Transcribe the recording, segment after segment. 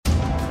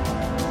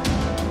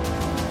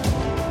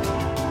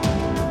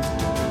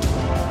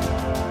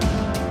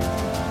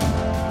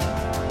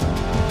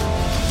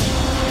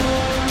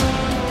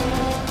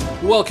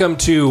Welcome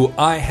to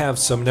I Have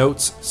Some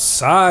Notes,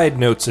 Side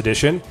Notes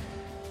Edition.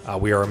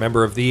 We are a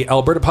member of the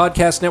Alberta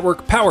Podcast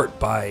Network, powered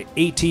by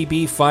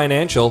ATB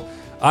Financial.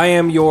 I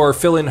am your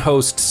fill-in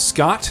host,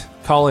 Scott.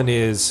 Colin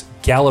is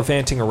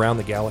gallivanting around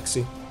the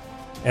galaxy,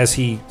 as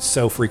he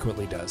so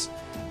frequently does.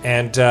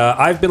 And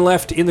I've been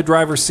left in the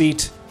driver's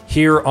seat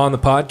here on the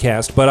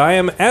podcast, but I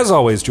am, as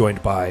always,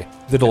 joined by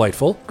the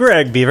delightful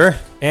Greg Beaver.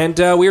 And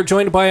we are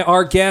joined by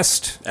our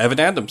guest, Evan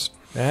Adams.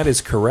 That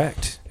is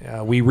correct.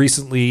 We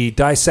recently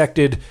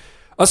dissected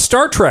a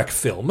Star Trek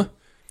film,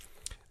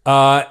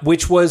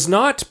 which was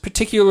not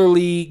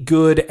particularly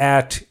good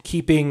at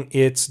keeping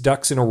its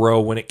ducks in a row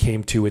when it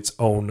came to its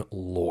own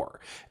lore.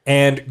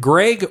 And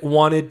Greg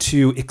wanted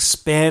to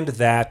expand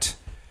that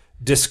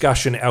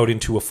discussion out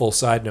into a full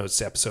Side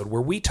Notes episode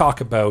where we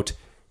talk about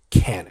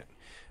canon.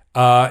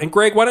 And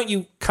Greg, why don't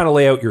you kind of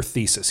lay out your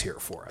thesis here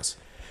for us?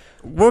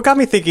 What got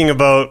me thinking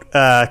about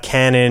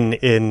canon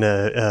in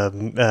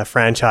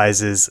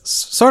franchises,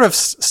 sort of,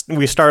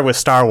 we started with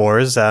Star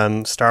Wars.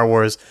 Star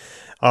Wars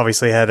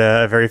obviously had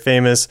a very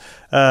famous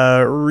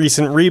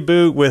recent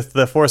reboot with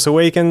The Force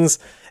Awakens.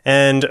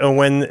 And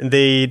when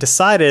they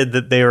decided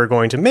that they were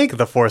going to make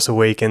The Force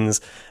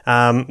Awakens,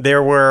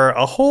 there were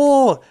a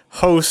whole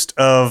host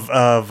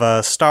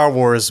of Star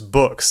Wars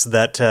books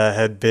that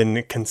had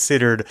been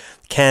considered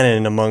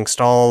canon amongst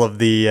all of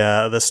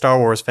the Star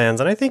Wars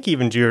fans, and I think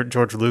even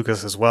George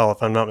Lucas as well,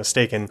 if I'm not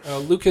mistaken.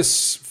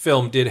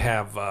 Lucasfilm did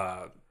have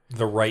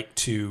the right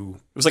to...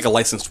 It was like a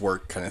licensed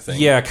work kind of thing.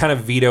 Yeah, kind of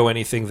veto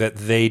anything that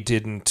they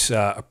didn't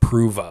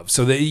approve of.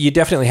 So you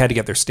definitely had to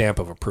get their stamp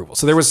of approval.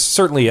 So there was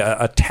certainly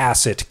a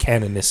tacit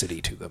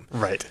canonicity to them.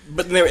 Right.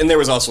 But there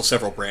was also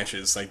several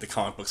branches, like the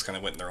comic books kind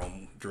of went in their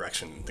own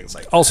direction and things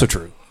like that. Also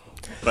true.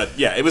 But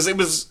yeah, it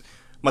was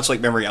much like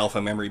Memory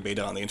Alpha, Memory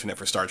Beta on the internet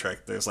for Star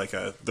Trek. There's like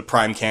the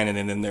prime canon,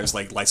 and then there's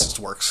like licensed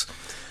works.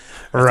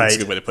 Right. That's a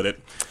good way to put it.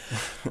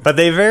 But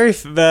they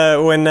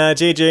when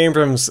J.J.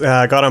 Abrams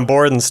got on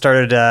board and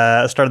started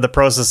the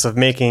process of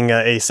making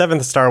a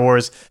seventh Star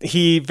Wars,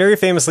 he very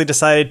famously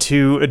decided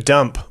to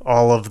dump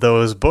all of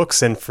those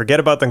books and forget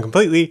about them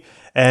completely,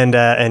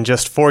 and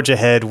just forge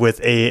ahead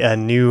with a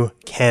new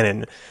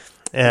canon.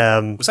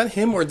 Was that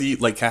him or the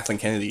Kathleen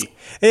Kennedy?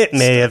 It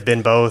may have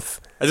been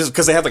both. Just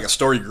because they have like a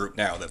story group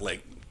now that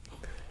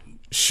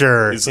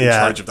sure is in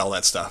charge of all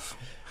that stuff.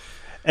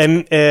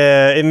 And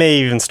it may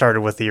even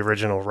started with the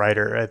original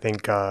writer. I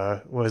think,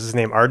 what was his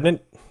name? Ardnett?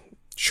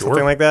 Sure.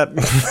 Something like that.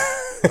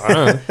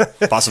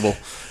 Possible.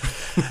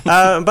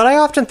 But I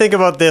often think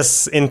about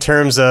this in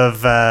terms of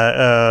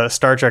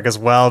Star Trek as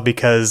well,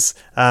 because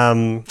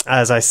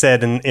as I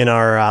said in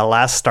our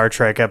last Star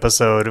Trek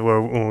episode,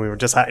 when we were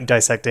just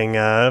dissecting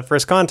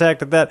First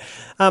Contact, that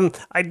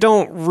I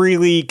don't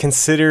really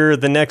consider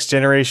the Next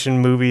Generation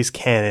movies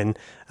canon,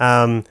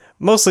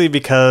 mostly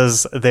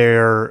because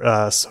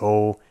they're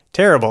so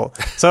terrible.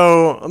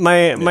 So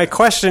my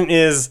question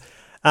is,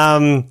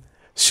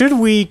 should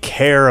we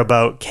care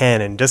about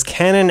canon? Does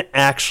canon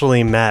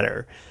actually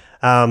matter?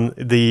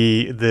 The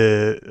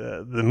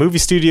movie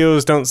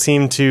studios don't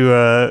seem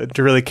to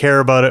really care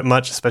about it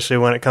much, especially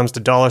when it comes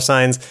to dollar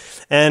signs.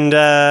 And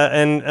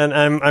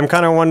I'm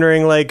kind of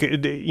wondering,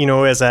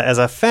 as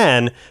a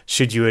fan,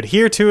 should you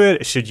adhere to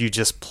it? Should you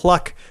just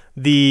pluck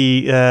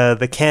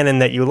the canon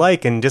that you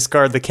like and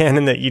discard the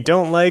canon that you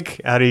don't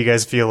like? How do you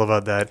guys feel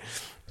about that?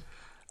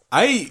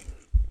 I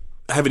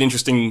have an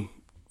interesting,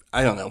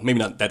 I don't know, maybe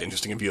not that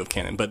interesting a view of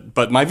canon,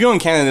 but my view on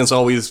canon has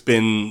always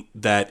been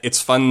that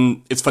it's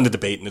fun to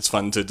debate and it's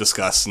fun to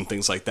discuss and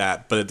things like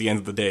that. But at the end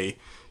of the day,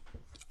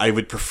 I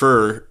would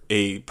prefer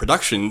a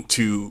production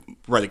to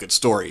write a good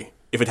story.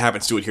 If it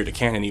happens to adhere to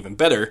canon, even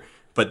better,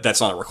 but that's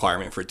not a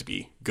requirement for it to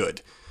be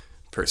good,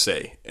 per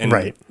se. And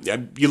right.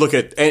 You look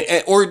at,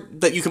 or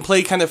that you can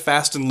play kind of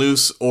fast and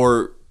loose,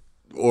 or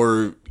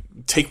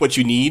take what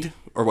you need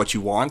or what you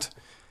want.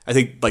 I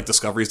think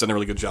Discovery's done a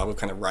really good job of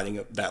kind of riding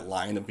up that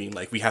line of being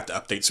we have to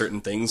update certain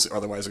things,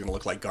 otherwise they're going to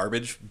look like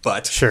garbage.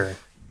 But sure,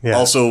 yeah.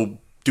 Also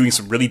doing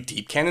some really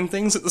deep canon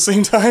things at the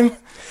same time.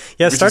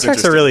 Yeah, Star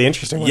Trek's a really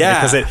interesting one. Yeah,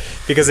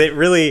 because it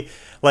really,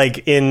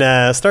 in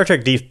Star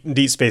Trek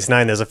Deep Space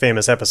Nine, there's a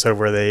famous episode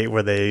where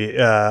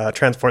they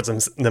transport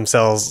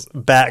themselves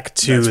back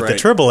to the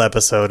Tribble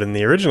episode in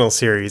the original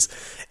series,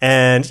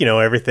 and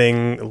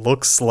everything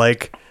looks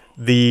like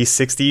the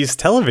 60s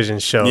television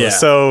show. Yeah.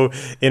 So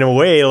in a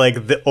way,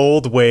 the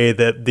old way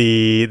that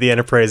the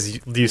Enterprise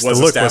used to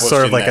look was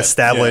sort of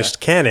established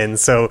canon.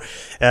 So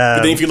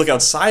but then if you look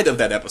outside of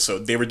that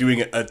episode, they were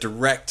doing a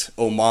direct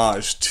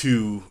homage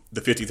to the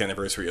 50th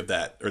anniversary of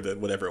that, or the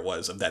whatever it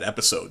was of that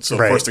episode. So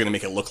of course they're going to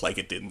make it look like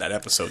it did in that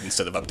episode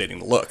instead of updating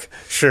the look.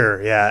 Sure,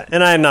 yeah.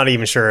 And I'm not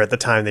even sure at the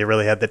time they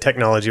really had the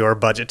technology or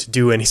budget to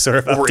do any sort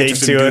of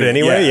update to it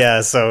anyway. Yeah.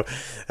 So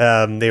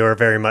they were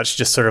very much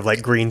just sort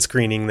of green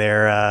screening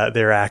their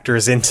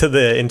actors into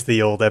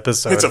the old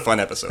episode. It's a fun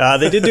episode.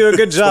 They did do a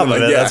good job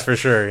of it, that's for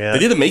sure. Yeah. They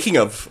did a making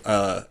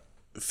of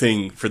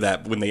thing for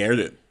that when they aired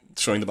it,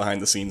 showing the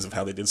behind the scenes of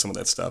how they did some of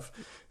that stuff.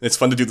 It's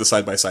fun to do the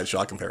side-by-side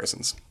shot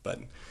comparisons. But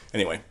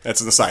anyway,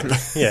 that's an aside.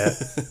 Yeah,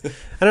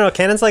 I don't know.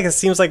 Canon's like, it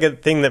seems like a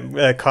thing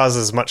that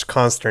causes much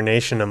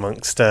consternation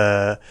amongst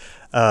the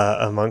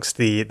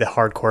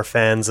hardcore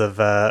fans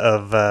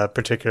of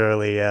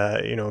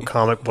particularly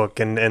comic book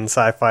and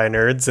sci-fi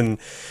nerds, and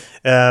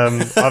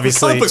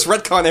obviously comic books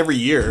retcon every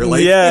year.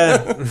 Like,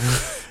 yeah.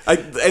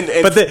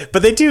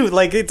 but they do,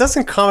 like, it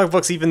doesn't comic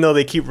books, even though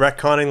they keep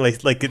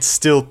retconning, like it's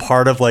still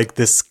part of like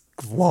this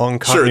long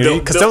continuity,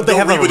 because don't they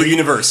have a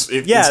universe?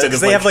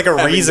 Because they have like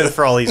a reason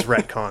for all these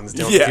retcons,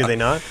 do they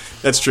not?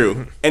 That's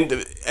true. And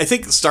I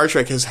think Star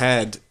Trek has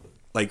had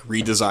like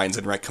redesigns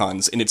and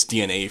retcons in its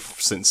DNA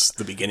since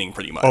the beginning,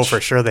 pretty much. Oh, for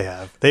sure they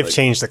have. They've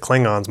changed the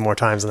Klingons more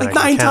times than like I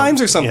can 9 count.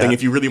 times or something,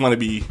 if you really want to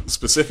be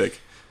specific.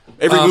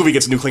 Every movie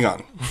gets a new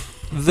Klingon.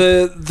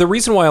 The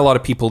reason why a lot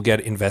of people get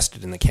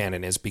invested in the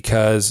canon is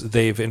because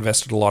they've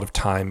invested a lot of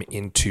time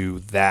into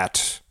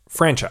that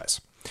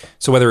franchise.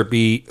 So whether it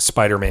be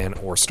Spider-Man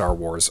or Star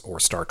Wars or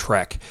Star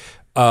Trek,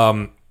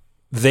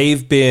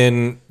 they've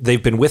been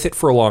with it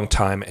for a long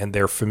time, and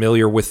they're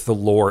familiar with the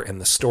lore and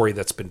the story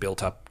that's been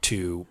built up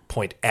to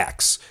point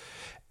X.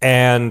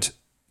 And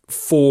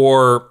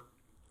for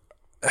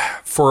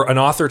an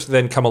author to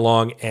then come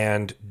along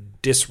and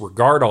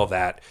disregard all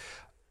that,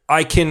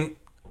 I can,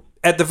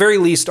 at the very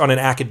least, on an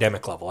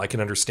academic level, I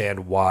can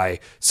understand why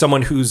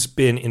someone who's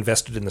been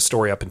invested in the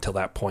story up until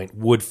that point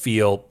would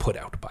feel put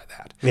out by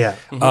that. Yeah.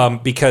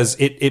 Because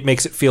it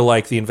makes it feel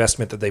like the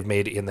investment that they've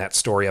made in that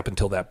story up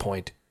until that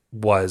point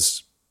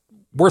was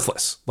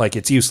worthless. Like,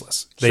 it's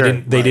useless. They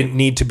didn't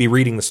need to be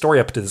reading the story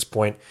up to this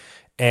point,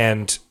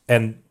 and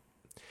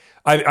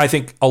I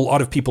think a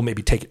lot of people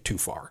maybe take it too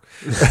far.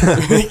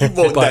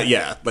 Well,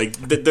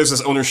 there's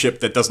this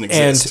ownership that doesn't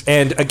exist.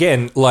 And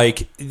again,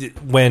 like,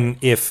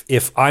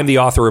 if I'm the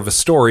author of a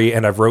story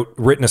and I've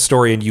written a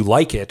story and you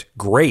like it,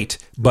 great,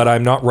 but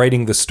I'm not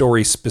writing the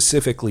story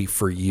specifically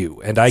for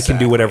you, and I can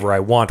do whatever I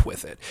want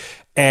with it.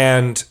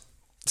 And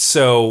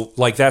so,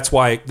 like, that's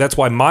why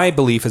my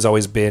belief has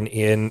always been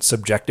in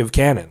subjective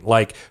canon.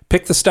 Like,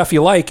 pick the stuff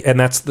you like, and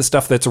that's the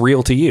stuff that's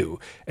real to you,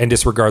 and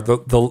disregard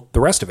the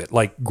rest of it.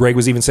 Like Greg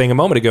was even saying a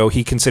moment ago,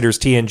 he considers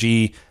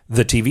TNG,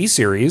 the TV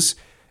series,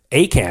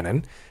 A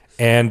canon,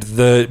 and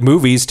the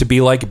movies to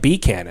be like B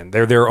canon.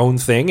 They're their own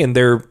thing, and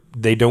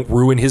they don't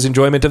ruin his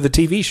enjoyment of the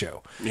TV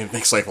show. Yeah, it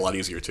makes life a lot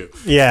easier too.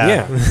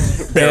 Yeah.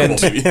 Bearable,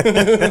 maybe.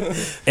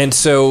 And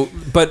so,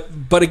 but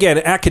again,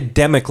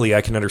 academically,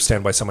 I can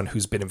understand why someone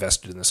who's been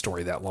invested in the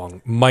story that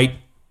long might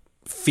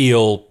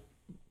feel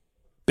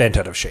bent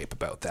out of shape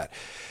about that.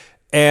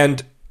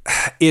 And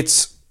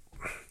it's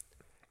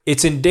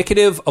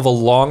indicative of a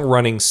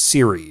long-running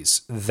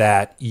series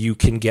that you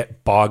can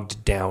get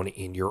bogged down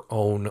in your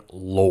own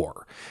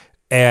lore.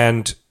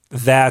 And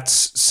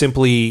that's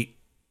simply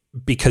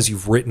because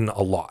you've written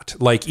a lot.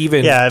 Like,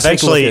 even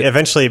eventually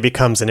it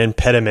becomes an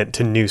impediment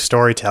to new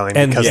storytelling,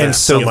 because there's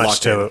so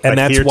much to and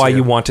that's why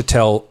you want to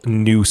tell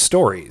new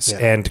stories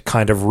and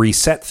kind of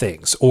reset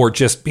things, or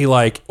just be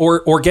like,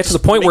 or get to the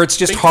point where it's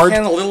just hard,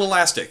 a little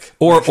elastic,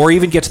 or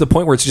even get to the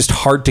point where it's just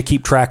hard to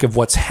keep track of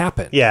what's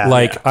happened.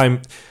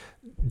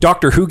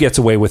 Doctor Who gets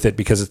away with it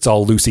because it's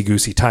all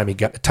loosey-goosey,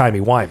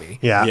 timey-wimey.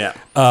 Yeah.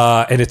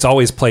 And it's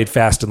always played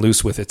fast and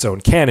loose with its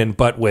own canon,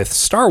 but with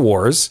Star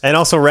Wars... And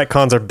also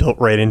retcons are built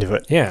right into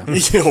it. Yeah.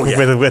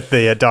 With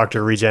the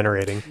Doctor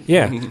regenerating.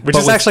 Yeah. Which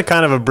is actually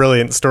kind of a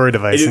brilliant story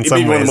device in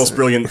some ways. One of the most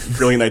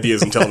brilliant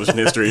ideas in television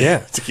history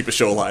to keep a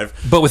show alive.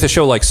 But with a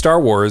show like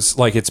Star Wars,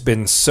 like, it's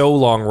been so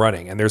long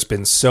running, and there's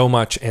been so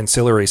much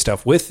ancillary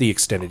stuff with the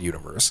extended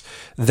universe,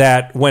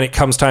 that when it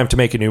comes time to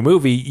make a new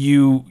movie,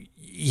 you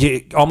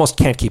almost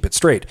can't keep it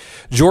straight.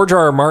 George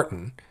R.R.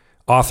 Martin,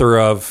 author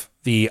of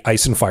the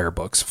Ice and Fire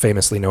books,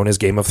 famously known as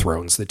Game of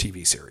Thrones, the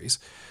TV series,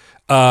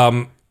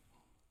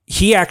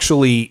 he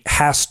actually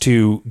has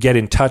to get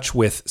in touch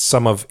with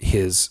some of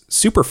his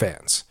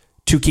superfans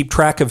to keep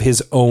track of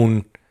his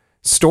own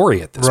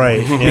story at this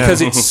point.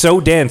 Because it's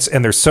so dense,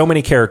 and there's so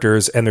many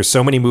characters, and there's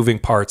so many moving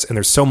parts, and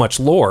there's so much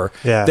lore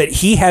that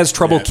he has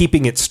trouble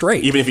keeping it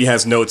straight. Even if he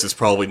has notes, it's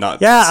probably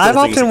not. Yeah, I've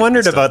often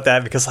wondered about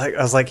that, because I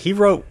was like, he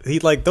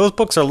those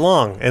books are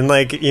long, and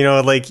like,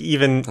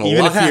 even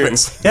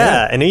if you're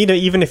and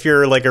even if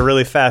you're like a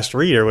really fast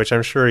reader, which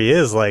I'm sure he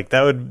is, like,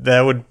 that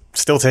would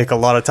still take a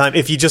lot of time.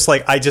 If you just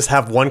like, I just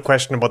have one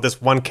question about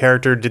this one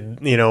character,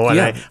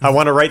 I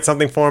want to write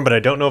something for him, but I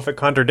don't know if it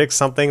contradicts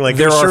something. Like,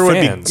 there are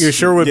fans. You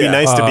sure would be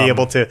nice to be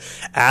able to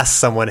ask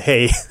someone,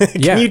 hey,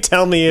 can you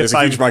tell me if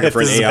this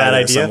is a bad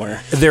idea?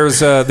 Somewhere.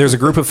 There's a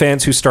group of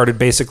fans who started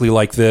basically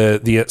like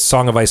the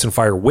Song of Ice and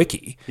Fire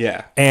wiki.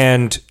 Yeah.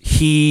 And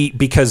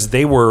because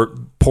they were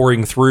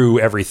pouring through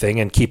everything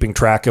and keeping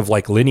track of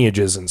like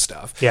lineages and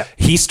stuff. Yeah.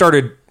 He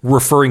started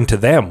referring to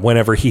them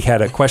whenever he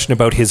had a question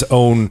about his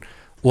own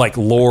like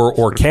lore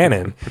or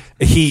canon.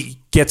 He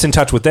gets in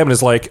touch with them and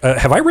is like,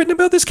 have I written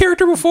about this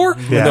character before?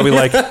 And they'll be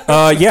like,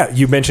 yeah,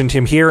 you mentioned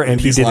him here and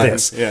he did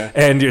this. Yeah.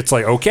 And it's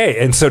like, okay.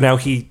 And so now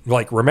he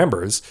like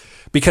remembers,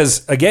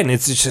 because again,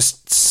 it's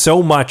just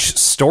so much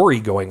story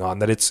going on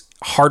that it's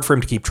hard for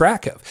him to keep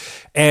track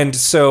of. And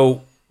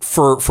so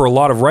for a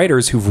lot of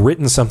writers who've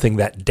written something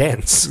that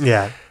dense,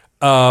 Yeah.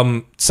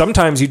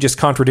 sometimes you just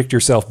contradict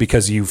yourself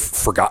because you've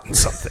forgotten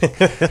something.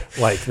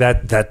 Like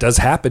that does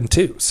happen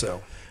too.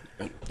 So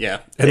Yeah.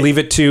 and leave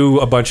it to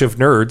a bunch of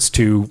nerds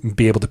to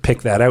be able to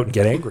pick that out and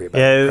get angry about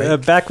it. Yeah,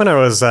 Right? back when I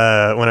was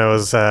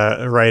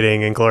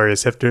writing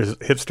Inglorious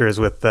Hipsters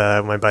with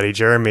my buddy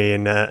Jeremy,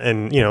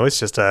 and you know, it's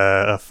just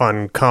a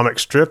fun comic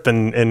strip,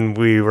 and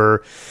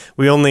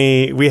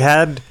we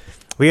had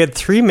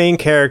 3 main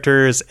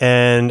characters,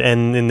 and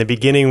in the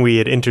beginning we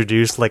had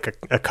introduced like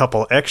a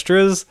couple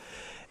extras,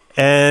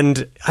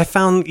 and I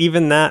found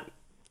even that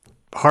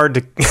hard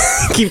to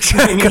keep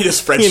track You need a of,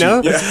 spreadsheet, you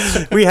know?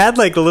 yeah. We had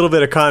like a little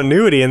bit of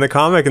continuity in the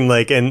comic, and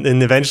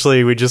and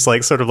eventually we just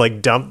like sort of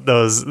like dumped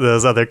those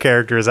other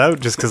characters out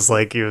just because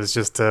like it was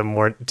just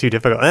too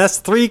difficult. And that's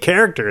 3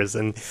 characters,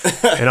 and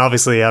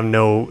obviously I'm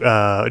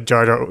no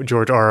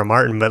George R.R.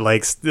 Martin, but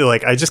like still,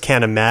 like I just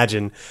can't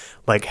imagine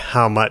like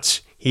how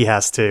much he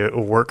has to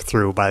work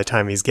through by the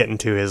time he's getting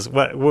to his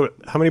what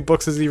how many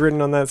books has he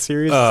written on that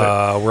series?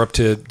 We're up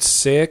to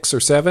 6 or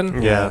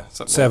 7. Yeah.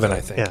 Something like 7, that.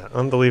 I think. Yeah,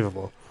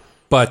 unbelievable.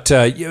 But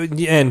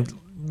and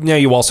now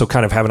you also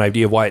kind of have an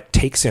idea of why it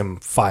takes him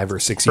 5 or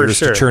 6 For years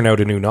sure. to churn out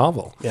a new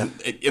novel. Yeah.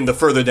 And the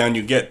further down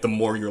you get, the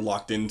more you're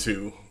locked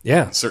into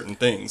Yeah. certain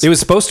things. It was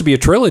supposed to be a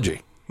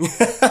trilogy,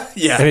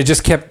 yeah. and it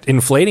just kept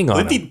inflating on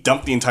Didn't he him.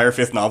 dump the entire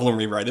 5th novel and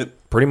rewrite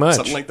it? Pretty much.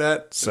 Something like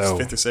that? So-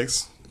 5th or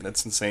 6th?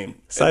 That's insane.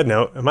 Side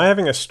note: am I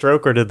having a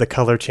stroke, or did the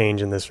color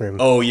change in this room?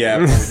 Oh, yeah.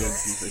 Probably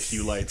the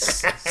hue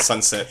lights,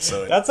 sunset.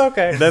 So That's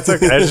okay. That's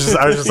okay. I was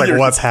just like,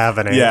 what's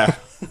happening? yeah.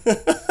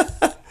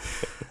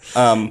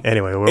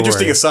 Anyway, we're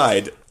Interesting worried.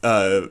 aside,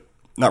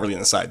 not really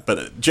an aside,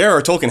 but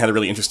J.R.R. Tolkien had a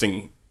really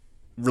interesting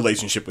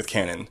relationship with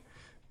canon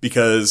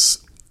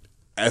because,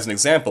 as an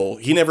example,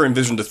 he never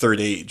envisioned a third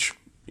age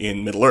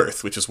in Middle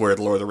Earth, which is where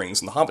The Lord of the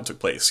Rings and The Hobbit took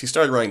place. He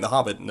started writing The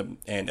Hobbit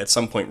and at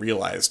some point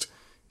realized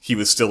he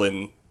was still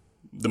in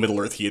the Middle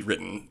Earth he had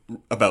written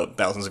about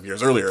thousands of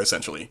years earlier,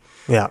 essentially.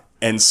 Yeah.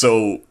 And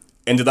so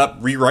ended up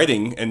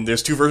rewriting, and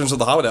there's 2 versions of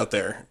The Hobbit out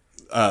there,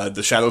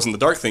 the Shadows and the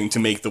Dark Thing, to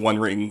make the One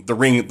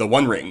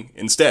Ring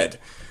instead.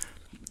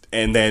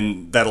 And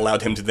then that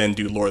allowed him to then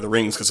do Lord of the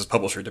Rings because his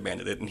publisher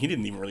demanded it, and he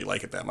didn't even really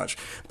like it that much.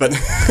 But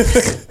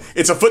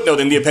it's a footnote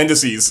in the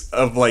appendices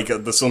of like the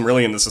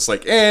Silmarillion that's just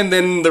like, and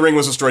then the ring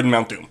was destroyed in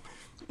Mount Doom.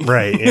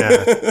 Right.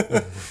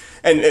 Yeah.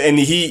 And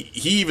he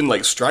even,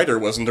 like, Strider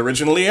wasn't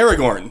originally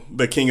Aragorn,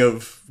 the king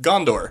of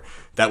Gondor.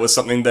 That was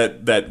something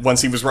that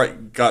once he was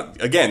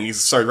he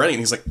started writing, and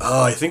he's like,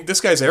 oh, I think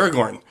this guy's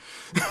Aragorn.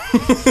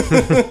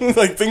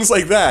 Like, things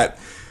like that.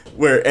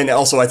 And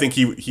also I think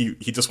he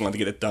just wanted to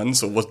get it done,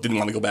 so didn't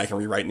want to go back and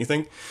rewrite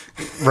anything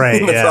Right.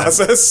 in the Yeah.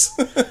 process.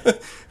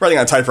 Writing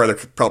on typewriter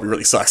probably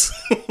really sucks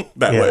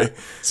that Yeah. way.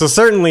 So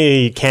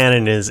certainly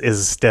canon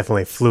is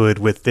definitely fluid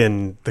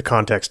within the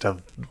context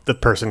of the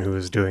person who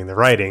is doing the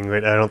writing. I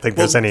don't think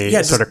there's any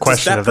sort of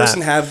question does of that person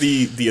that. have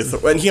the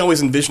authority? And he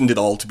always envisioned it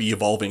all to be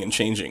evolving and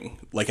changing,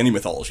 like any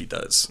mythology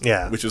does.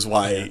 Yeah. Which is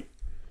why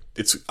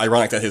it's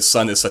ironic that his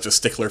son is such a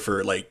stickler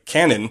for like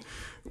canon,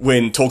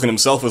 when Tolkien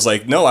himself was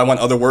like, no, I want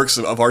other works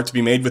of art to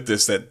be made with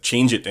this that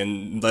change it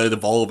and let it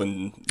evolve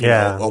and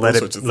all let those it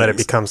sorts of let it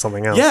things. become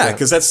something else. Yeah,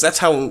 because that's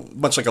how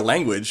much like a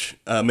language,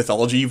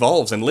 mythology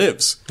evolves and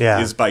lives. Yeah.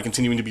 Is by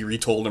continuing to be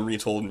retold and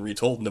retold and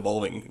retold and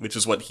evolving, which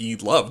is what he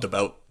loved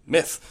about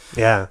myth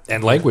Yeah.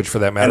 And language for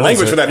that matter. and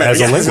language for that matter. As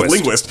Yeah, a as a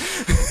linguist.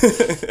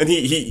 linguist. And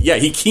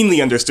he keenly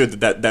understood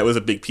that was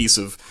a big piece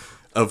of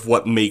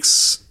what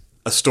makes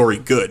a story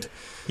good.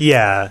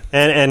 Yeah,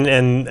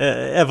 and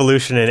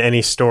evolution in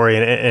any story,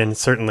 and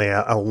certainly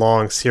a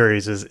long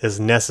series is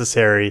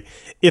necessary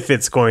if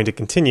it's going to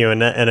continue.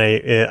 And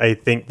I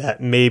think that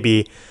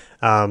maybe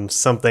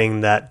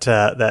something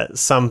that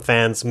some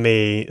fans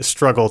may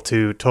struggle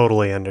to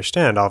totally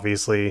understand.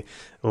 Obviously,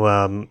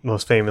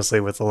 most famously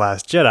with The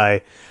Last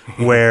Jedi,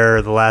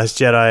 where The Last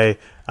Jedi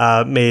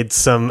made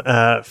some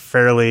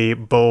fairly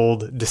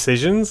bold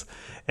decisions.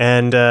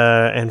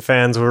 And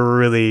fans were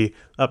really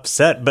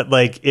upset. But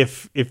like,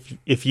 if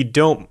you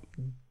don't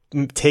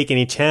take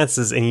any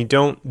chances and you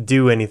don't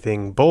do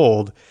anything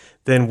bold,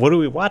 then what are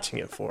we watching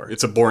it for?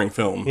 It's a boring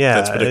film. Yeah,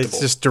 that's predictable. it's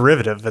just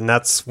derivative, and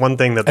that's one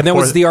thing that. And that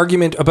was the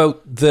argument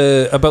about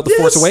the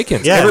Force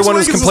Awakens. Yeah. Everyone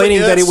Force was Awakens is complaining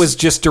like, that it yes. was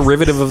just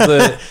derivative of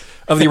the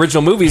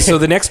original movie. So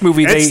the next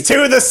movie It's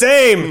too the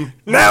same.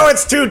 Now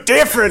it's too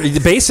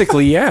different.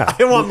 basically, yeah,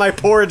 I want my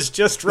porridge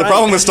just right. the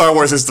problem with Star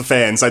Wars is the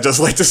fans. I just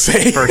like to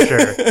say. for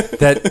sure.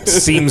 that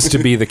seems to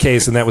be the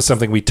case, and that was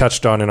something we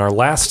touched on in our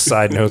last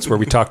side notes where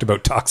we talked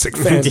about toxic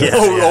fandom. Yeah.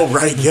 Oh,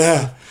 right,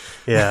 yeah.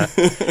 Yeah,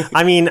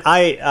 I mean,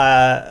 I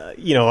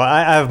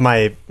have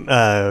my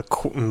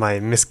my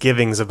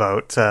misgivings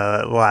about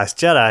The Last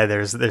Jedi.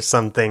 There's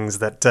some things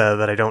that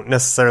I don't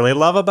necessarily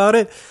love about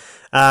it,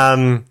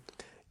 but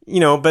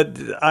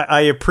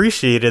I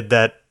appreciated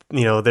that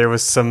there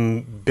was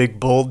some big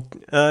bold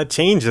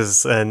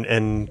changes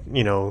and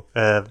the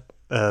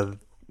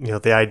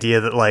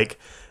idea that like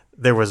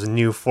there was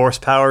new force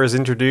powers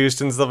introduced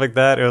and stuff like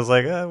that. It was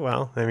like,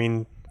 well, I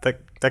mean,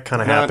 that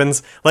kind of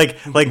happens.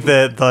 Like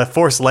the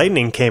Force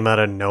lightning came out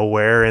of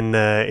nowhere in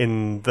the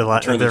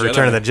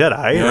Return of the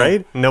Jedi, Yeah.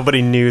 right?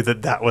 Nobody knew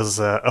that was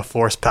a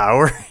Force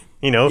power.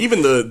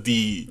 Even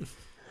the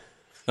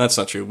that's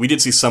not true. We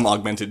did see some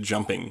augmented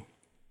jumping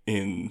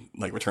in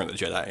like Return of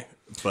the Jedi,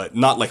 but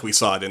not like we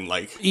saw it in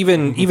like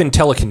Even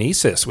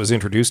telekinesis was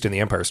introduced in The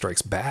Empire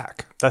Strikes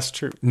Back. That's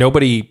true.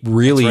 Nobody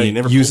really That's right.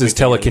 Never uses pulled anything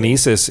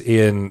telekinesis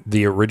in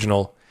the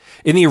original.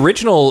 In the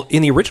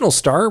original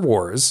Star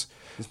Wars,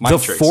 mind the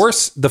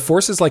tricks.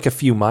 Force is like a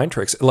few mind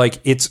tricks. Like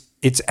its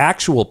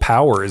actual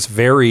power is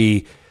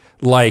very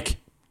like.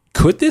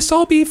 Could this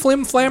all be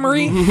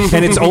flim-flammery?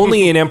 And it's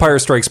only in Empire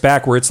Strikes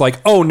Back where it's like,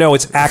 oh no,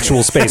 it's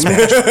actual space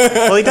magic.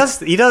 Well, he does.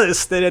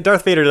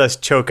 Darth Vader does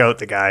choke out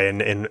the guy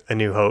in A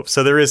New Hope,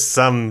 so there is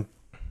some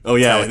they're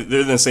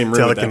in the same room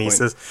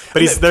telekinesis, at that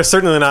point. but they're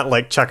certainly not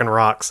like chucking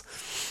rocks.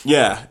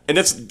 Yeah, and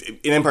that's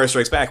in Empire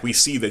Strikes Back. We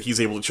see that he's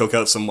able to choke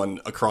out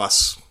someone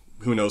across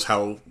who knows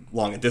how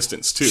long a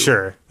distance too.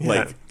 Sure,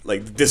 yeah.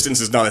 Like distance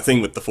is not a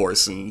thing with the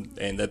Force, and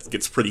that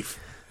gets pretty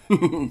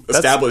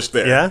established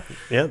there.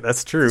 Yeah,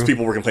 that's true.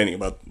 People were complaining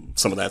about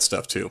some of that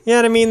stuff too. Yeah,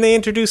 and I mean they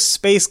introduced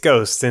space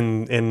ghosts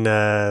in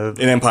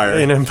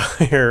Empire.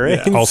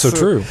 right? Yeah. Also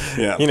true.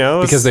 Yeah,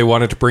 Because they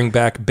wanted to bring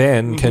back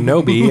Ben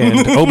Kenobi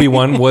and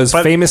Obi-Wan was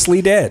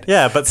famously dead.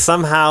 yeah, but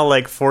somehow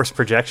like force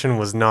projection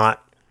was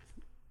not.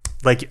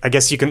 Like, I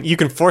guess you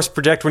can force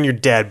project when you're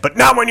dead, but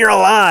not when you're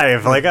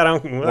alive. Like, I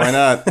don't. why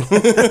not?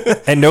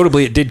 And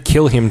notably, it did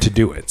kill him to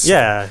do it. So.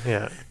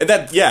 Yeah.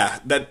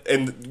 And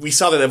and we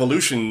saw that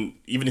evolution.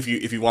 Even if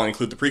you want to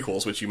include the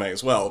prequels, which you might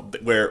as well,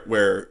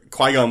 where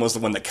Qui-Gon was the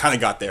one that kind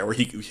of got there, where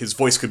his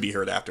voice could be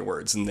heard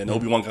afterwards, and then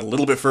Obi-Wan got a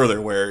little bit further,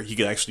 where he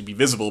could actually be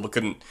visible but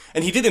couldn't.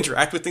 And he did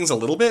interact with things a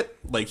little bit,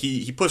 like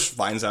he pushed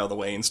vines out of the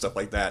way and stuff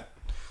like that.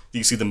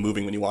 You see them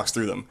moving when he walks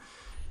through them.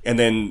 And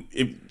then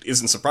it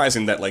isn't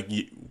surprising that like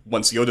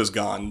once Yoda's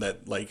gone,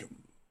 that like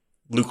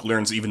Luke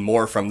learns even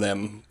more from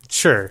them.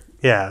 Sure.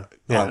 Yeah.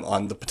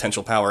 On the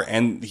potential power,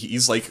 and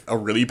he's like a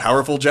really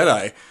powerful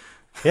Jedi.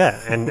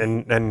 Yeah,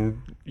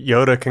 and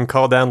Yoda can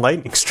call down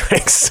lightning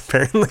strikes,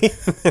 apparently.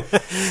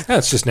 Yeah,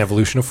 it's just an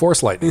evolution of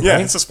Force lightning. Yeah,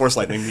 right? it's a Force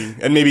lightning,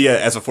 and maybe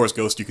as a Force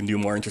ghost, you can do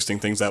more interesting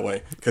things that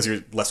way because you're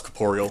less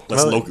corporeal,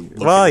 less local.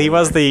 Well, he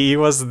was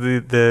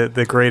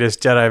the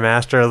greatest Jedi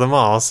Master of them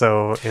all,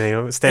 so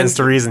it stands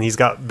to reason he's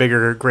got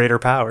bigger, greater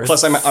powers.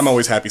 Plus, I'm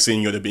always happy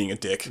seeing Yoda being a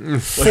dick.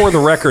 For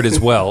the record as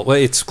well,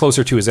 it's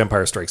closer to his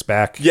Empire Strikes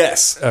Back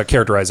Yes.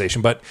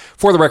 Characterization, but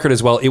for the record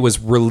as well, it was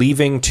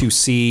relieving to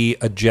see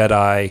a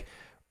Jedi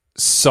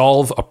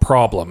solve a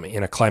problem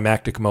in a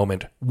climactic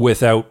moment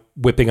without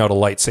whipping out a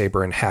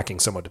lightsaber and hacking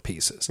someone to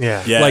pieces.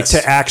 Yeah. Yes. Like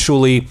to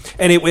actually,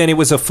 and it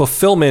was a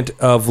fulfillment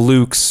of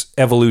Luke's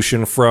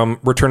evolution from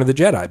Return of the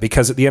Jedi,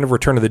 because at the end of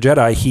Return of the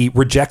Jedi, he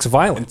rejects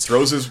violence,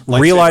 throws his lightsaber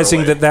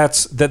realizing away.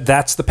 that's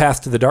the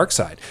path to the dark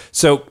side.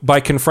 So by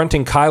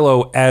confronting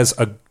Kylo as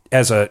a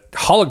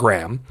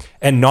hologram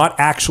and not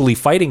actually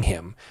fighting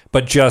him,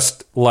 but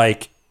just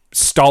like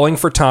stalling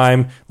for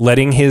time,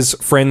 letting his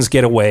friends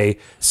get away,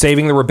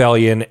 saving the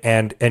rebellion,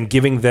 and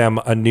giving them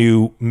a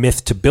new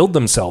myth to build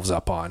themselves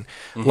up on,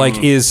 like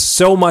is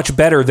so much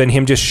better than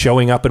him just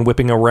showing up and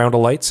whipping around a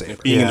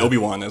lightsaber. Being an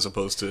Obi-Wan as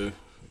opposed to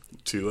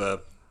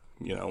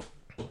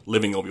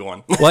living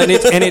Obi-Wan. Well,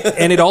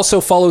 and it also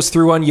follows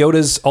through on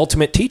Yoda's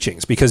ultimate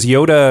teachings, because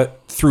Yoda,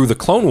 through the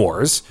Clone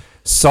Wars,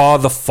 saw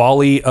the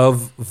folly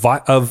of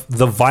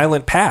the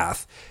violent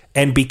path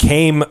and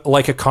became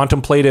like a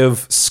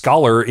contemplative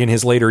scholar in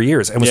his later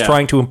years, and was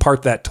trying to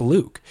impart that to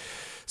Luke.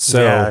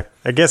 So yeah,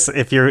 I guess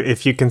if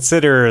you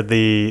consider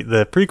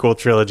the prequel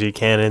trilogy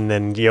canon,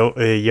 then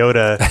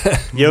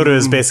Yoda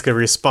is basically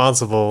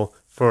responsible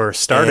for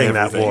starting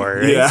that Everything. war.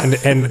 Right? Yeah.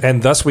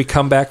 and thus we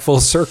come back full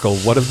circle.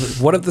 What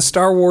of the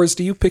Star Wars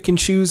do you pick and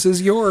choose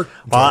as your?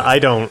 Well, I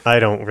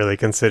don't really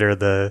consider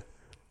the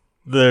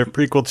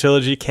prequel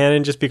trilogy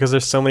canon, just because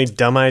there's so many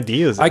dumb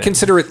ideas. I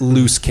consider it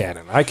loose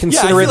canon. I I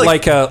consider feel it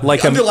like a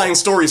the underlying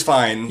story's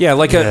fine. yeah,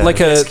 like a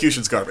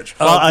Execution's garbage.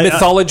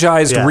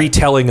 mythologized yeah.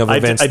 retelling of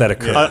events that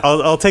occur.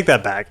 I'll take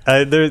that back.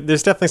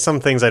 There's definitely some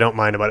things I don't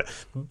mind about it,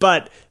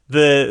 but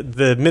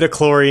the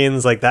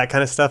midichlorians, like that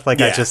kind of stuff, like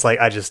Yeah.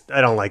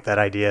 I don't like that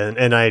idea,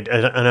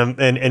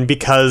 and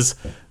because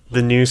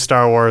the new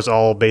Star Wars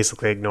all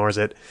basically ignores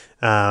it.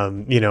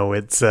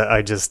 It's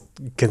I just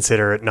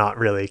consider it not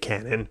really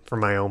canon for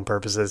my own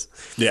purposes.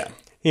 Yeah.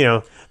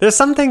 There's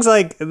some things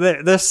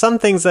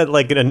that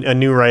like a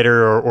new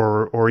writer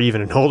or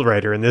even an old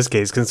writer in this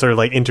case can sort of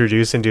like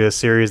introduce into a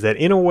series that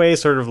in a way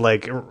sort of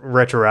like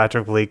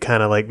retroactively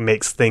kind of like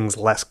makes things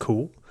less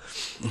cool.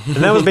 And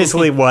that was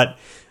basically what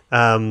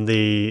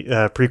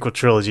the prequel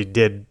trilogy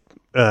did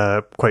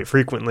quite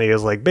frequently,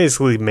 is like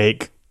basically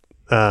make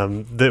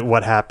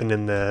what happened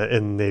in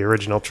the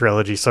original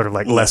trilogy sort of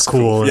like less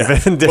cool Yeah.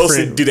 and different.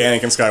 Mostly due to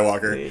Anakin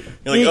Skywalker.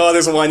 You're like, oh,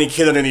 there's a whiny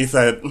kid underneath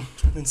that.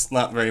 It's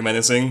not very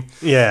menacing.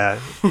 Yeah.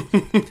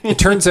 It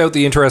turns out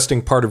the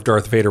interesting part of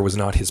Darth Vader was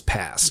not his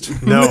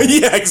past. No.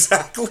 Yeah,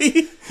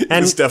 exactly.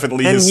 It's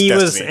definitely his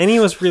destiny.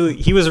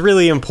 He was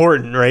really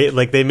important, right?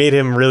 Like they made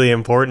him really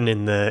important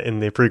in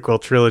the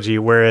prequel trilogy,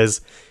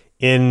 whereas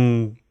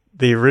in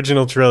the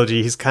original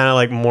trilogy, he's kind of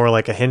like more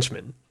like a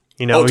henchman.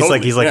 You know,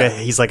 he's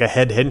like a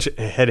head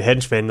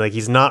henchman. Like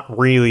he's not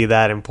really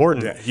that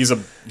important. Yeah, he's a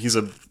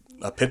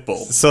pit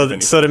bull. So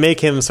to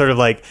make him sort of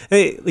like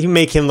you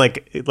make him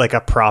like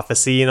a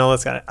prophecy and all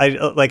this kind of,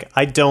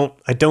 I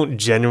don't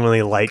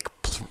genuinely like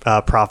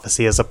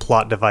prophecy as a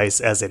plot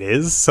device as it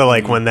is. So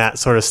like when that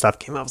sort of stuff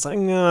came up, I was like,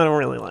 no, I don't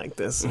really like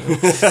this. And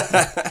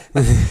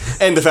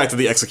the fact that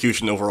the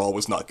execution overall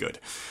was not good.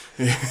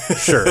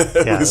 Sure.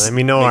 Yeah. I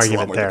mean, no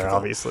argument there,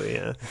 obviously.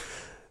 Yeah.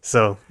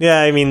 So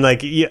yeah, I mean,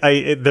 like,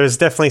 there's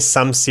definitely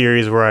some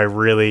series where I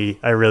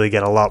really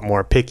get a lot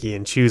more picky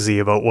and choosy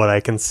about what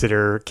I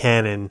consider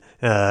canon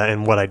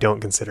and what I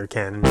don't consider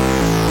canon.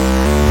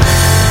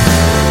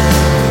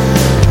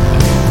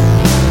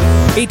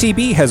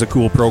 ATB has a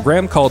cool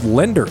program called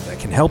Lender that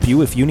can help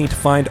you if you need to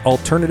find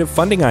alternative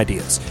funding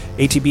ideas.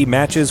 ATB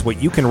matches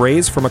what you can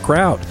raise from a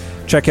crowd.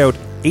 Check out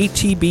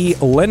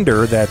ATB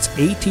Lender, that's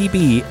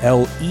ATBLENDR.ca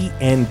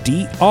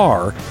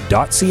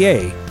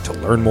to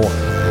learn more.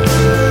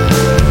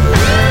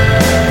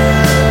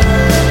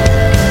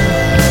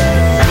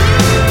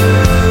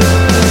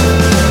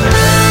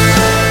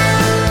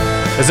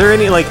 Is there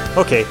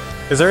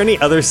any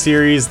other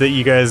series that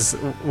you guys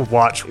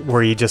watch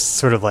where you just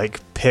sort of like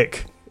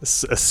pick a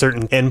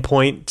certain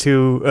endpoint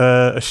to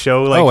a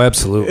show? Like, Oh,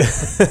 absolutely.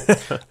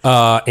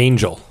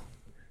 Angel.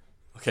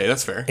 Okay,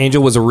 that's fair.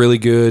 Angel was a really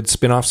good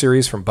spin-off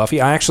series from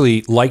Buffy. I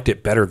actually liked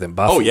it better than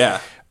Buffy. Oh yeah,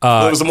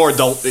 it was a more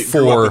adult. It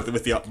grew up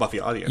with the Buffy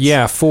audience.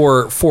 Yeah,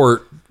 for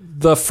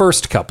the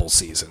first couple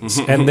seasons,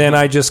 and then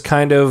I just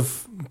kind of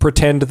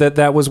pretend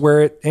that was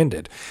where it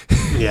ended.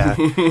 Yeah,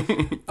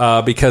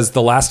 because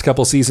the last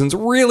couple seasons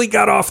really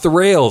got off the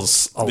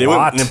rails They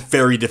lot. went in a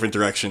very different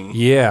direction.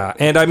 Yeah,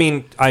 and I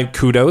mean,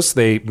 kudos.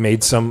 They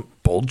made some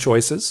bold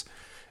choices,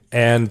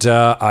 and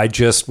I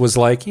just was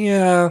like,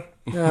 yeah,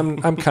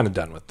 I'm kind of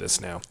done with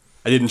this now.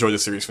 I did enjoy the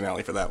series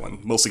finale for that one,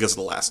 mostly because of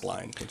the last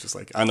line, which is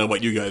like, I don't know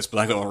about you guys, but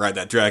I'm going to ride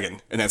that dragon.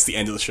 And that's the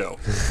end of the show.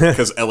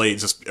 Because LA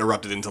just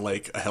erupted into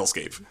like a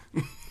hellscape.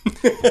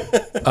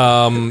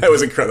 That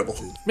was incredible.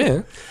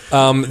 Yeah.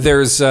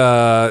 There's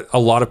a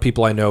lot of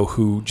people I know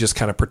who just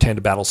kind of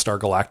pretend Battlestar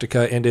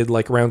Galactica ended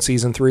like around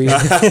season 3.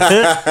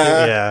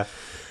 yeah,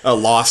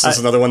 Lost is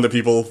another one that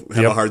people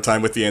have a hard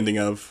time with the ending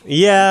of.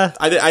 yeah.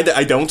 I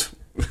don't.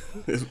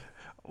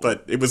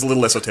 But it was a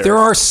little esoteric. There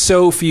are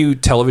so few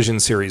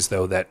television series,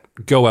 though, that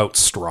go out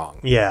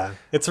strong. Yeah,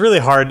 it's really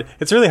hard.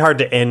 It's really hard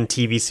to end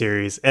TV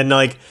series, and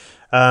like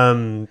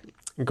going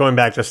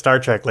back to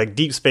Star Trek, like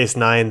Deep Space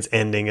Nine's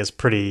ending is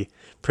pretty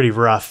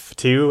rough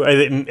too.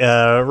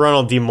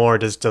 Ronald D. Moore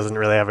just doesn't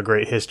really have a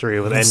great history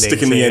with endings.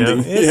 Stick in the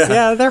ending.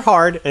 Yeah, they're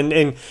hard,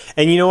 and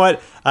you know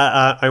what?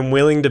 I'm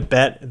willing to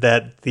bet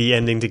that the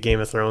ending to Game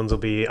of Thrones will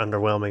be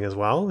underwhelming as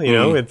well. You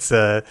know, it's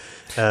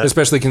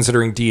Especially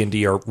considering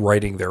D&D are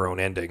writing their own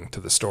ending to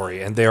the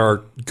story, and they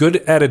are good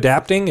at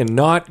adapting and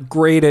not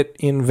great at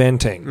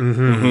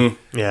inventing.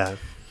 yeah.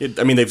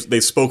 I mean,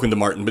 they've spoken to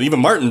Martin, but even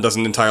Martin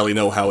doesn't entirely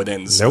know how it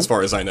ends, as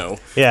far as I know.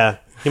 Yeah,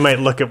 you might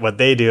look at what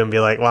they do and be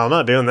like, well, I'm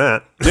not doing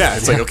that. Yeah,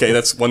 it's like, okay,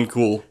 that's one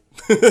cool.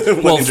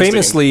 Well,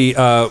 famously,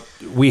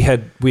 we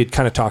had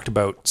kind of talked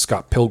about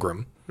Scott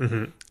Pilgrim.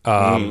 In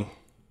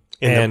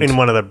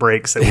one of the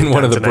breaks. That in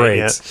one of the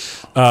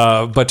breaks.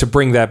 But to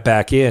bring that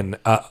back in,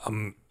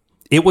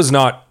 it was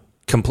not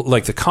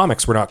like the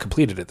comics were not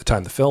completed at the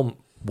time the film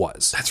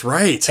was. That's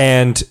right.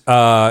 And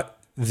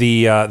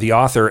the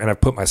author, and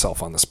I've put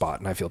myself on the spot,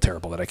 and I feel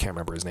terrible that I can't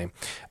remember his name,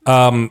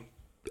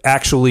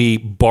 actually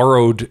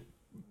borrowed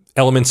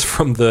elements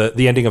from the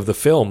ending of the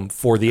film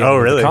for the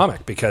end of the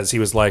comic, because he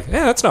was like,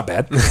 yeah, that's not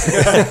bad.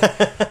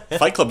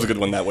 Fight Club's a good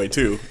one that way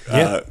too.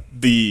 Yeah.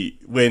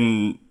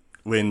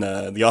 When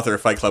the author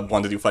of Fight Club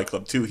wanted to do Fight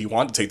Club 2, he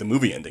wanted to take the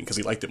movie ending because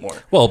he liked it more.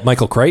 Well,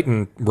 Michael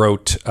Crichton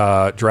wrote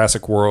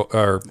Jurassic Park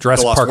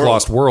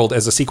Lost World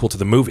as a sequel to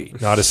the movie,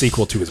 not a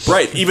sequel to his book.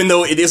 Right, even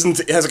though it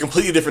has a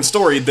completely different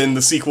story than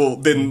the sequel,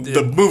 than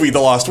the movie The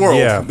Lost World.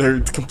 Yeah.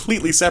 They're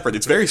completely separate.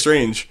 It's very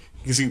strange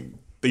because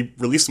they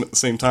released them at the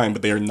same time,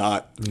 but they are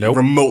not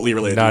remotely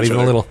related Not to each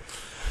even other. a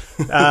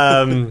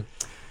little.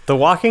 The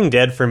Walking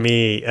Dead for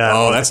me.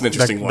 That's an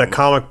interesting one. The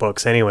comic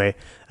books, anyway.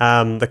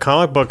 The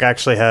comic book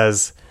actually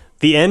has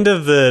the end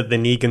of the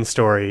Negan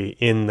story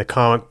in the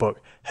comic book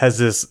has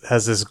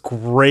this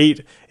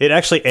great. It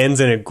actually ends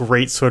in a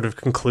great sort of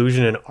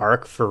conclusion and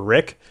arc for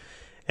Rick.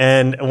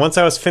 And once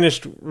I was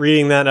finished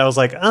reading that, I was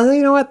like, oh,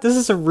 you know what? This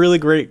is a really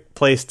great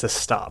place to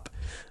stop.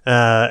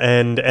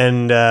 And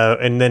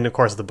then of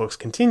course the books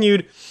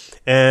continued.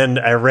 And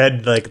I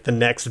read like the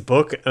next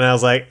book, and I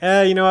was like,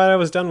 you know what? I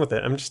was done with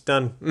it. I'm just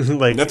done.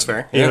 Like That's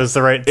fair. It was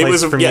the right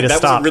place for me to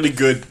stop. That was a really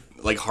good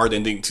like hard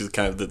ending to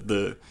kind of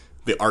the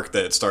arc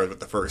that it started with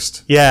the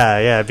first.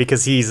 Yeah,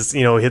 because he's,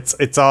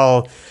 it's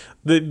all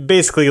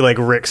basically like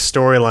Rick's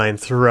storyline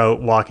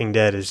throughout Walking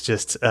Dead is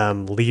just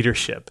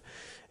leadership.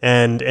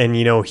 And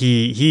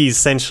he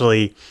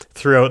essentially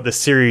throughout the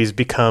series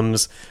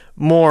becomes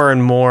more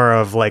and more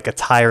of like a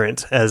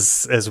tyrant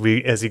as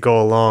you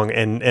go along,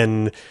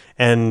 and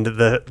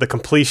the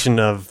completion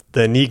of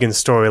the Negan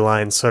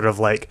storyline sort of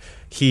like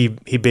he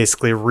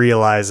basically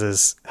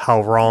realizes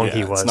how wrong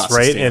he was,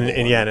 right? And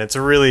it's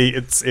a really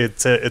it's a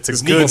good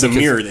Negan's a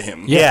mirror to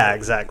him. Yeah,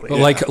 exactly.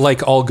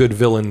 Like all good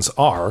villains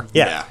are.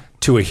 Yeah.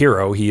 To a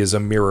hero, he is a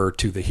mirror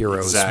to the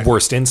hero's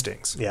worst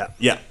instincts.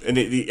 Yeah,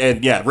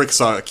 and Rick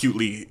saw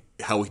acutely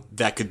how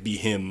that could be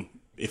him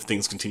if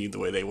things continued the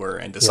way they were,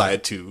 and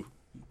decided to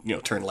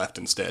turn left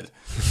instead.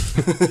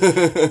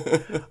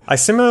 I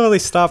similarly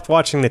stopped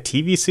watching the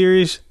TV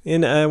series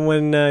when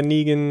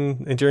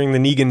Negan during the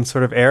Negan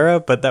sort of era,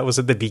 but that was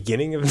at the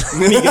beginning of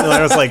Negan.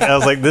 I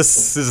was like,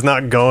 this is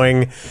not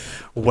going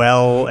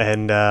well,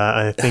 and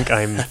I think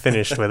I'm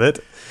finished with it.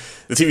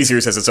 The TV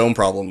series has its own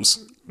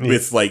problems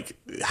with like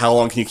how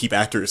long can you keep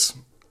actors?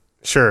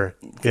 Sure.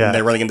 Yeah. And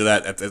they're running into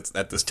that at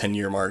this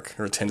 10-year mark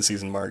or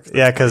 10-season mark.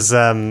 Yeah, because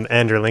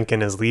Andrew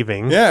Lincoln is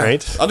leaving. Yeah,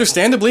 right.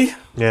 Understandably.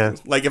 Yeah.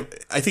 Like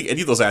I think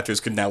any of those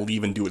actors could now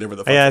leave and do whatever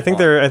the fuck. Yeah, they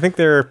want. I think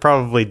they're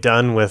probably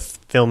done with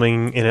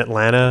filming in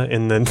Atlanta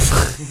in the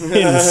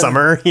in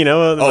summer.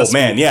 Oh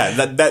man,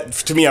 yeah. That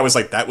to me, I was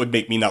like, that would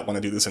make me not want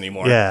to do this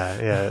anymore.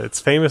 Yeah. It's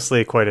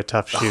famously quite a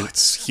tough shoot. Oh,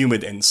 it's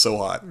humid and so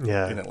hot.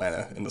 Yeah. In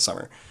Atlanta in the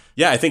summer.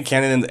 Yeah, I think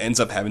Cannon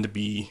ends up having to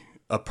be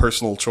a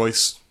personal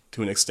choice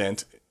to an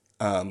extent.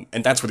 And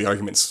that's where the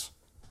arguments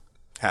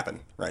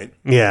happen, right?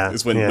 Yeah.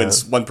 Is when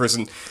one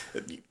person,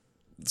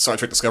 Star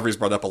Trek Discovery has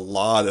brought up a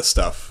lot of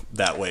stuff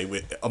that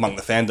way among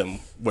the fandom,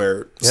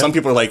 where some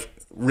people are like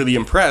really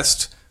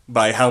impressed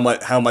by how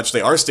much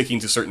they are sticking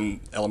to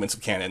certain elements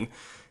of canon,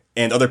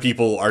 and other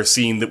people are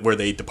seeing that where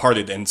they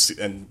departed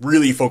and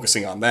really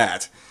focusing on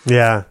that.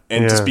 Yeah.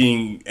 And just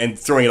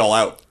throwing it all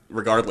out.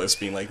 Regardless,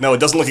 being like, no,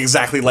 it doesn't look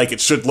exactly like it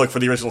should look for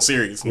the original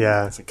series.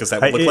 Yeah, because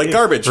that would look like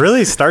garbage.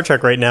 Really, Star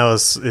Trek right now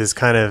is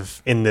kind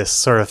of in this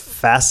sort of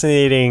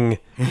fascinating,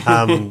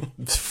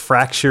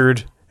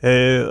 fractured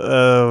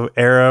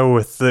era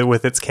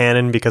with its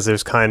canon, because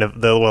there's kind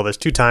of there's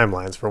two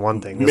timelines for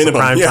one thing. There's the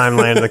Prime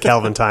timeline and the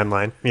Kelvin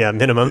timeline. Yeah,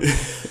 minimum.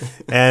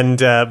 And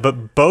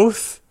but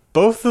both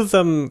of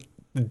them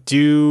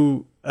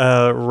do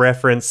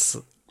reference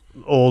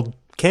old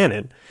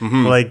canon,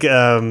 like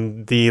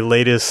the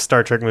latest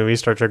Star Trek movie,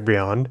 Star Trek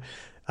Beyond,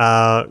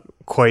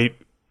 quite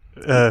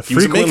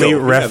frequently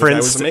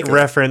referenced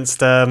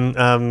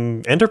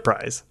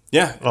Enterprise.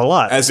 Yeah, a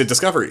lot, as did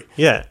Discovery.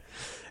 Yeah,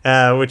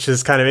 which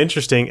is kind of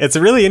interesting. It's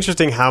really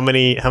interesting how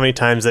many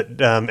times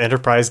that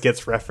Enterprise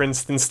gets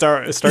referenced in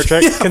Star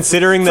Trek,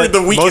 considering that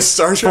the weakest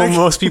Star Trek,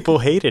 most people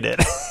hated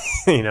it.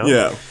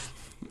 Yeah.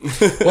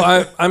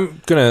 Well,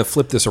 I'm going to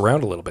flip this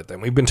around a little bit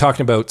then. We've been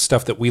talking about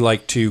stuff that we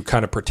like to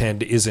kind of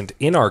pretend isn't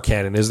in our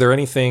canon. Is there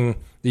anything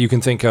that you can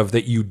think of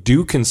that you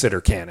do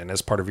consider canon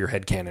as part of your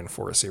head canon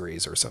for a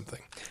series or something?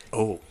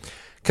 Oh.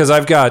 Because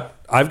I've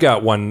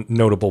got one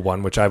notable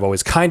one, which I've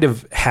always kind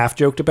of half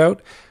joked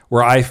about,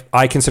 where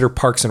I consider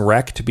Parks and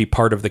Rec to be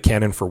part of the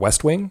canon for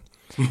West Wing.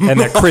 And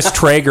that Chris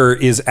Traeger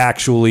is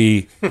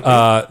actually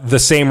the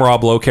same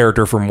Rob Lowe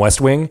character from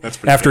West Wing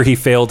after he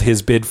failed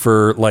his bid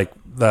for like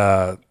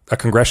a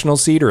congressional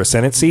seat or a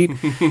Senate seat.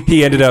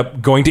 He ended up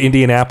going to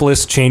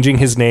Indianapolis, changing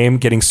his name,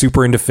 getting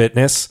super into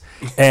fitness,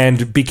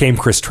 and became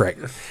Chris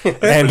Traeger.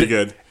 Pretty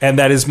good. And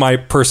that is my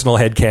personal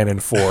headcanon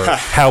for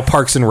how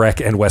Parks and Rec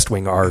and West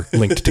Wing are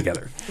linked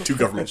together. Two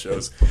government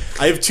shows.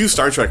 I have two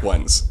Star Trek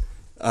ones.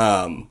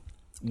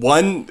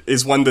 One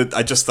is one that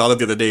I just thought of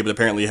the other day, but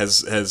apparently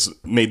has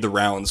made the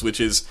rounds, which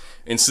is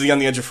in City on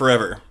the Edge of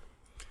Forever.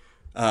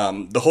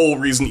 The whole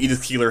reason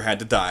Edith Keeler had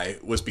to die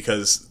was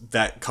because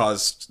that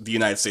caused the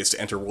United States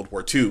to enter World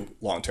War II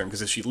long term.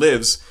 Because if she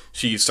lives,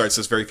 she starts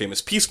this very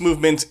famous peace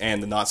movement,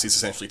 and the Nazis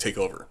essentially take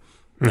over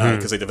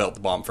because they developed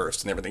the bomb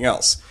first and everything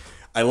else.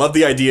 I love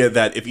the idea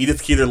that if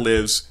Edith Keeler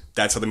lives,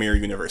 that's how the Mirror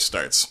Universe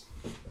starts.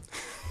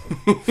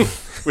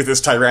 With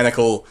this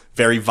tyrannical,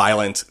 very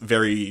violent,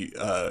 very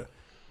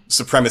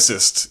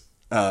supremacist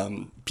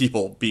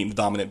people being the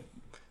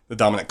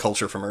dominant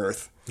culture from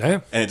Earth.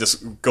 Yeah. And it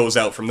just goes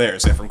out from there.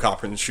 Ephraim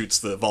Cochrane shoots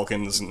the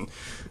Vulcans and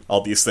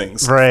all these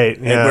things. Right.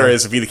 And yeah.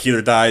 whereas if Edith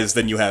Keeler dies,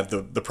 then you have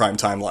the Prime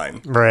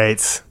timeline.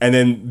 Right. And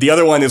then the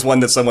other one is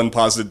one that someone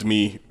posited to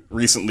me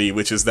recently,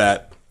 which is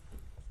that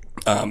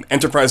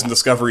Enterprise and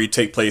Discovery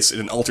take place in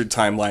an altered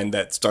timeline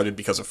that started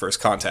because of First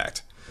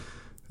Contact,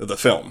 the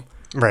film.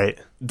 Right.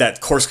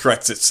 That course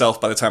corrects itself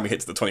by the time we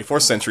hit to the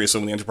 24th century, so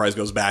when the Enterprise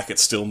goes back,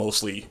 it's still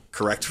mostly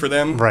correct for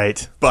them.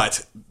 Right.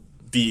 But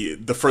the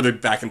further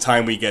back in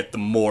time we get, the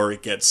more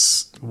it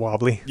gets...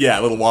 wobbly. Yeah,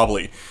 a little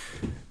wobbly.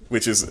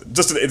 which is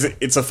just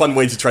it's a fun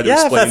way to try to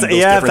Yeah, explain if those that's,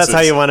 differences. if that's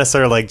how you want to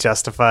sort of like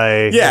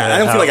justify. Yeah, I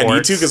don't how feel like it I need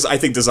works. to because I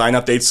think design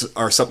updates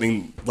are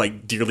something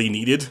like dearly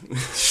needed.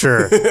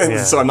 Sure.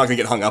 Yeah. So I'm not going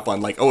to get hung up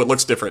on like, oh, it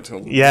looks different.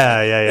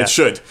 Yeah. It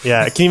should.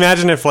 Yeah. Can you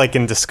imagine if, like,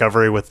 in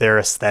Discovery with their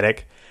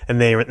aesthetic, and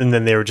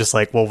then they were just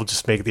like, well, we'll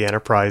just make the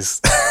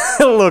Enterprise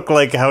look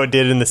like how it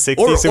did in the 60s.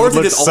 Or it if would they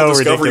look did all so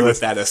Discovery ridiculous. with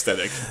that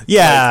aesthetic.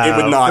 Yeah, Like,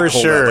 it would not for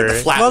hold sure. up. Like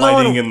the flat Well,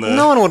 lighting and the...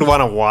 no one would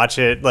want to watch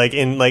it.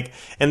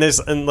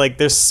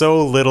 There's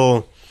so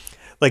little.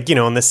 Like, you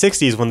know, in the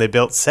 60s when they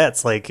built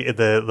sets, like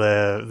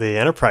the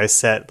Enterprise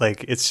set,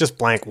 like it's just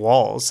blank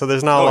walls. So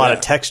there's not a lot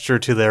of texture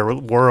to their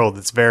world.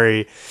 It's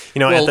very, you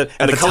know, and at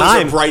the the colors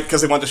time, are bright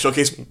because they want to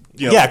showcase,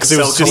 you know, yeah, because it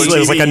was just cell it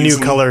was like a new TVs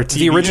and- color TV.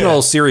 The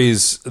original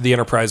series, the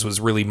Enterprise, was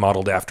really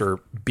modeled after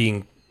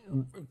being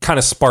kind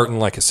of Spartan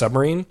like a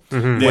submarine,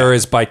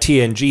 whereas by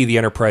TNG, the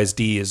Enterprise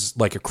D is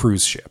like a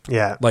cruise ship.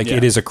 Yeah. Like Yeah.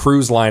 it is a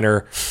cruise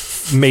liner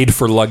made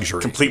for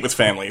luxury. complete with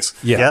families.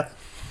 Yeah. Yep.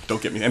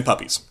 Don't get me... And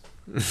puppies.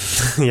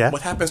 Yeah.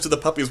 What happens to the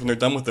puppies when they're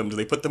done with them? Do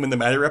they put them in the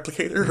matter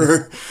replicator?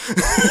 Or?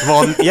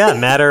 Well, yeah,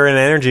 matter and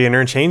energy are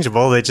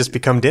interchangeable. They just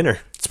become dinner.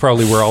 It's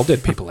probably where all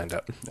dead people end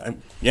up. I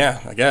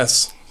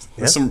guess.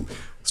 There's some...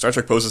 Star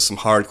Trek poses some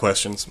hard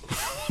questions.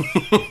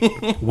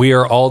 We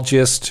are all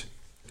just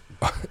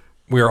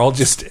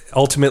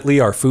ultimately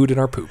our food and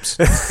our poops.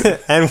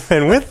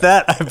 And with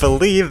that, I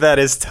believe that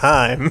is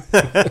time.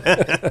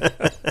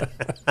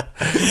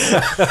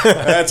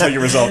 That's how you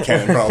resolve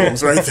canon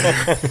problems, right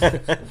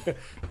there.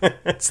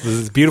 It's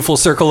the beautiful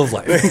circle of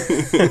life.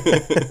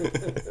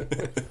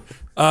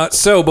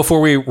 So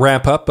before we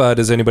wrap up,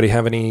 does anybody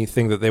have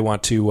anything that they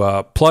want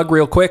to plug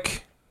real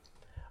quick?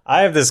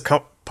 I have this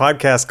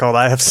podcast called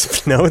I Have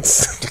Some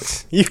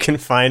Notes. You can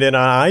find it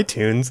on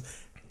iTunes,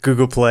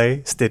 Google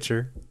Play,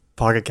 Stitcher,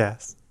 Pocket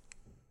Cast.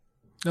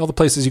 All the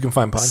places you can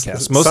find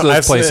podcasts. Most of I've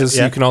those seen it, places,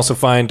 yeah. you can also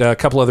find a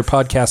couple other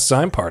podcasts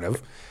I'm part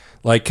of,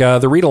 like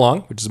The Read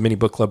Along, which is a mini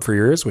book club for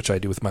your ears, which I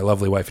do with my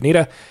lovely wife,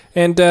 Anita.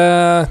 And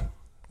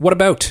What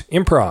About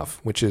Improv,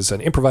 which is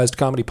an improvised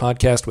comedy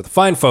podcast with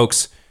fine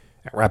folks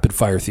at Rapid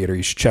Fire Theater.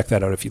 You should check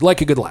that out if you'd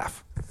like a good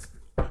laugh.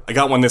 I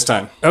got one this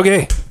time.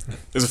 Okay.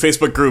 There's a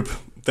Facebook group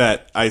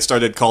that I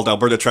started called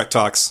Alberta Trek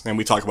Talks, and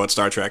we talk about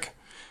Star Trek.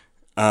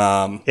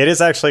 It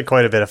is actually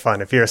quite a bit of fun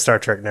if you're a Star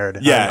Trek nerd.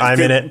 Yeah, I'm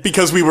in it.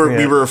 because we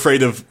were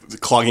afraid of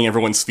clogging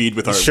everyone's feed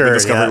with our Sure, when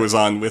Discovery yeah. was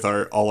on with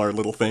all our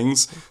little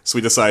things. So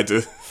we decided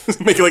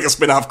to make it like a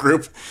spin-off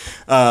group.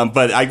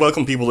 But I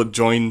welcome people to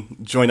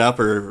join up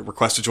or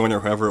request to join or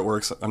however it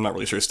works. I'm not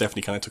really sure.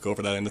 Stephanie kind of took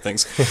over that end of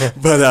things.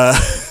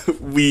 But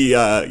we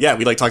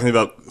like talking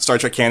about Star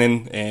Trek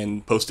canon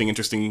and posting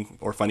interesting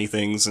or funny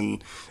things,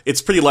 and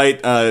it's pretty light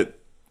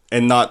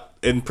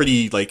and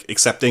pretty like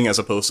accepting as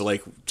opposed to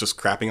like just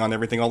crapping on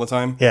everything all the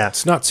time. Yeah.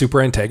 It's not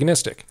super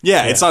antagonistic.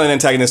 Yeah, it's not an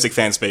antagonistic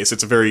fan space.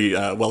 It's a very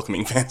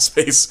welcoming fan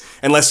space,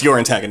 unless you're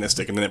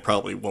antagonistic, and then it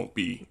probably won't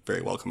be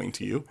very welcoming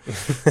to you.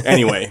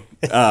 Anyway,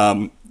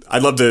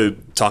 I'd love to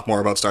talk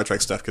more about Star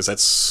Trek stuff because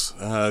that's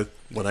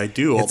what I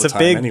do all It's the a time.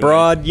 big, anyway.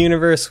 broad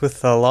universe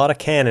with a lot of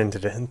canon to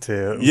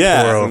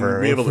pour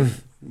over.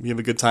 we have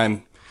a good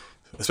time,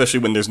 especially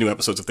when there's new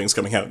episodes of things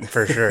coming out.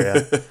 For sure,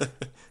 yeah.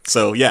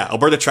 So yeah,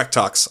 Alberta Trek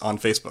Talks on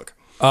Facebook.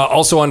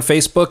 Also on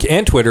Facebook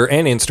and Twitter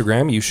and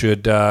Instagram, you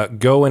should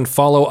go and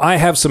follow I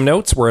Have Some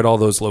Notes. We're at all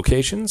those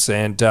locations.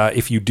 And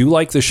if you do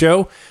like the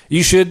show,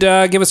 you should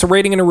give us a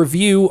rating and a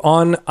review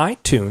on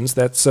iTunes.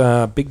 That's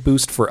a big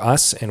boost for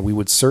us, and we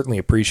would certainly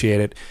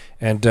appreciate it.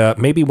 And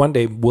maybe one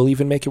day we'll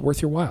even make it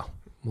worth your while.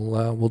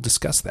 We'll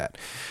discuss that.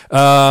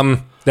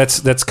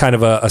 That's kind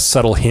of a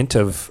subtle hint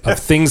of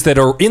things that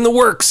are in the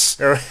works.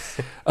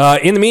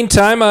 In the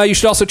meantime, you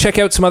should also check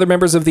out some other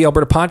members of the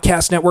Alberta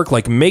Podcast Network,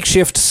 like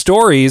Makeshift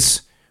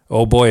Stories.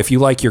 Oh boy, if you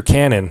like your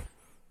canon,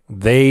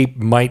 they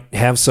might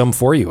have some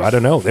for you. I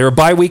don't know. They're a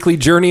bi-weekly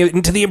journey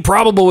into the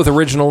improbable with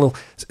original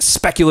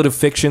speculative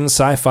fiction,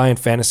 sci-fi, and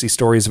fantasy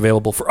stories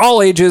available for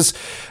all ages.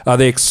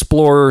 They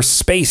explore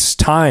space,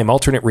 time,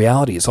 alternate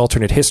realities,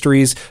 alternate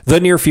histories, the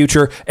near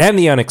future, and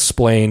the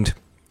unexplained.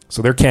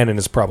 So their canon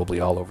is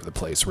probably all over the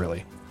place, really.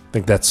 I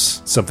think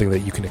that's something that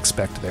you can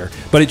expect there.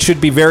 But it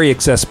should be very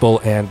accessible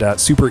and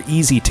super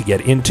easy to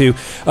get into.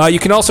 You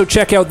can also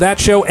check out that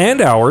show and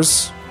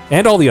ours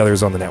and all the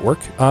others on the network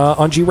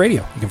on G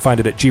Radio. You can find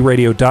it at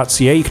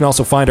gradio.ca. You can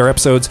also find our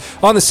episodes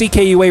on the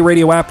CKUA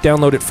radio app.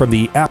 Download it from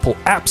the Apple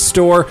App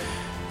Store.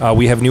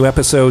 We have new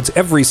episodes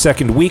every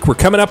second week. We're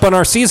coming up on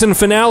our season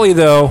finale,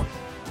 though.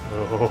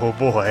 Oh,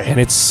 boy. And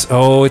it's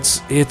going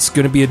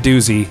to be a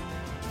doozy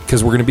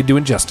because we're going to be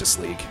doing Justice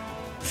League.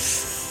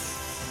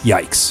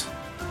 Yikes.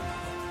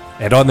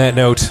 And on that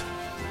note,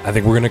 I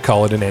think we're going to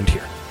call it an end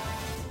here.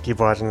 Keep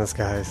watching this,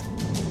 guys.